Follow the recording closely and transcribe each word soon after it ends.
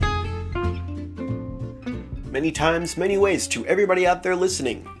many times, many ways to everybody out there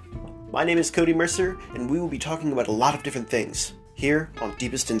listening. My name is Cody Mercer, and we will be talking about a lot of different things here on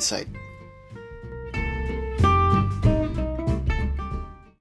Deepest Insight.